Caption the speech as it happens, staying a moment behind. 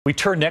We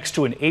turn next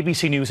to an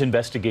ABC News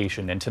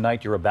investigation, and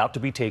tonight you're about to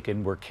be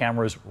taken where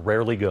cameras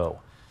rarely go.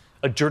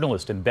 A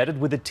journalist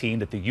embedded with a team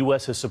that the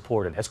U.S. has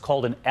supported has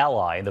called an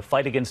ally in the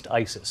fight against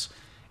ISIS,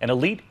 an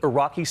elite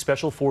Iraqi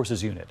special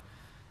forces unit.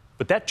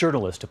 But that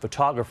journalist, a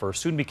photographer,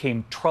 soon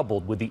became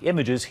troubled with the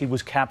images he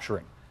was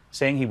capturing,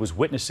 saying he was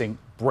witnessing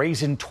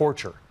brazen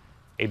torture.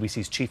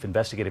 ABC's chief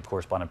investigative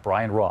correspondent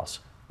Brian Ross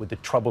with the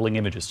troubling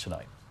images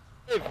tonight.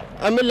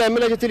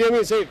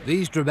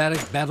 These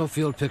dramatic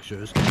battlefield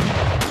pictures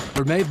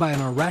were made by an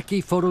Iraqi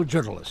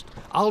photojournalist,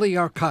 Ali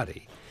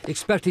Arqadi,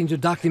 expecting to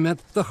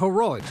document the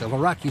heroics of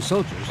Iraqi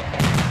soldiers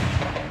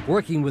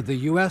working with the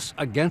U.S.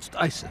 against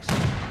ISIS.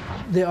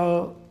 They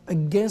are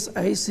against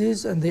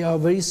ISIS and they are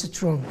very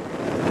strong.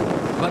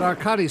 But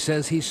Arqadi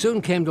says he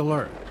soon came to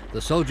learn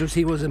the soldiers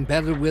he was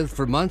embedded with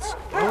for months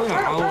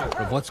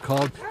from what's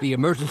called the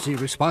Emergency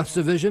Response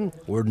Division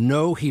were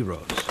no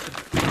heroes.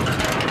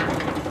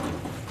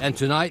 And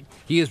tonight,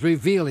 he is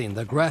revealing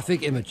the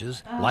graphic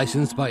images,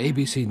 licensed by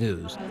ABC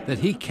News, that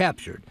he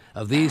captured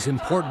of these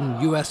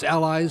important U.S.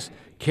 allies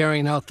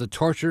carrying out the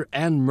torture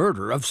and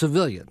murder of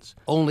civilians,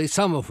 only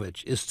some of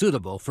which is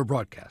suitable for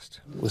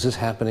broadcast. Was this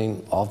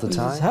happening all the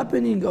time? It's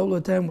happening all the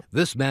time.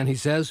 This man, he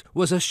says,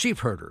 was a sheep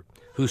herder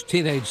whose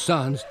teenage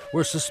sons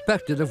were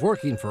suspected of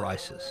working for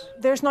ISIS.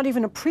 There's not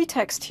even a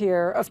pretext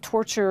here of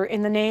torture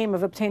in the name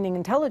of obtaining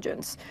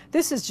intelligence.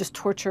 This is just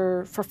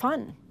torture for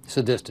fun.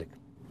 Sadistic.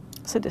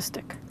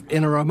 Sadistic.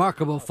 In a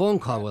remarkable phone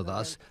call with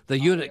us, the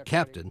unit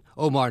captain,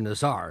 Omar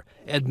Nazar,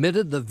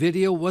 admitted the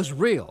video was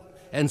real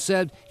and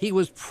said he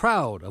was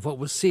proud of what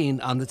was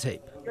seen on the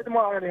tape.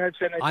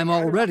 I'm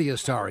already a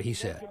star, he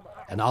said,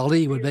 and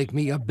Ali would make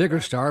me a bigger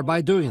star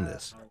by doing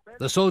this.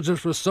 The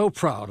soldiers were so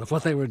proud of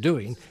what they were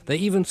doing, they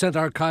even sent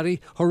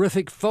Arqadi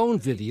horrific phone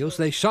videos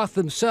they shot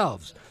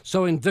themselves,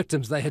 showing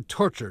victims they had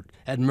tortured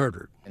and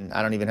murdered. And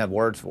I don't even have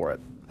words for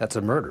it. That's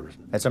a murder.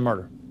 It's a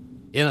murder.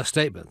 In a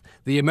statement,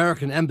 the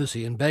American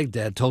embassy in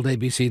Baghdad told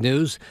ABC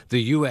News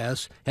the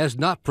U.S. has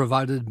not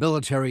provided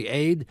military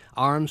aid,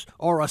 arms,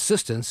 or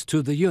assistance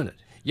to the unit.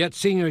 Yet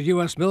senior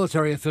U.S.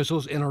 military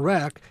officials in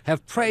Iraq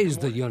have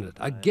praised the unit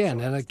again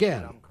and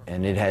again.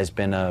 And it has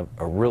been a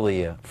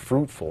really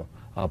fruitful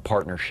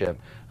partnership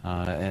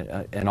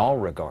in all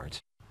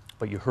regards.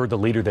 But you heard the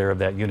leader there of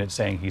that unit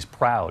saying he's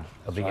proud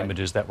of the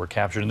images that were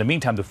captured. In the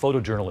meantime, the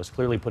photojournalist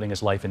clearly putting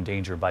his life in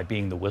danger by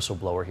being the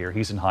whistleblower here.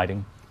 He's in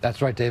hiding.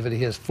 That's right, David.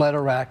 He has fled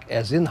Iraq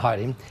as in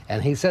hiding,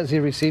 and he says he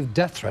received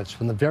death threats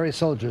from the very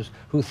soldiers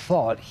who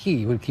thought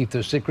he would keep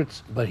their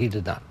secrets, but he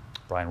did not.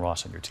 Brian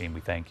Ross and your team,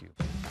 we thank you.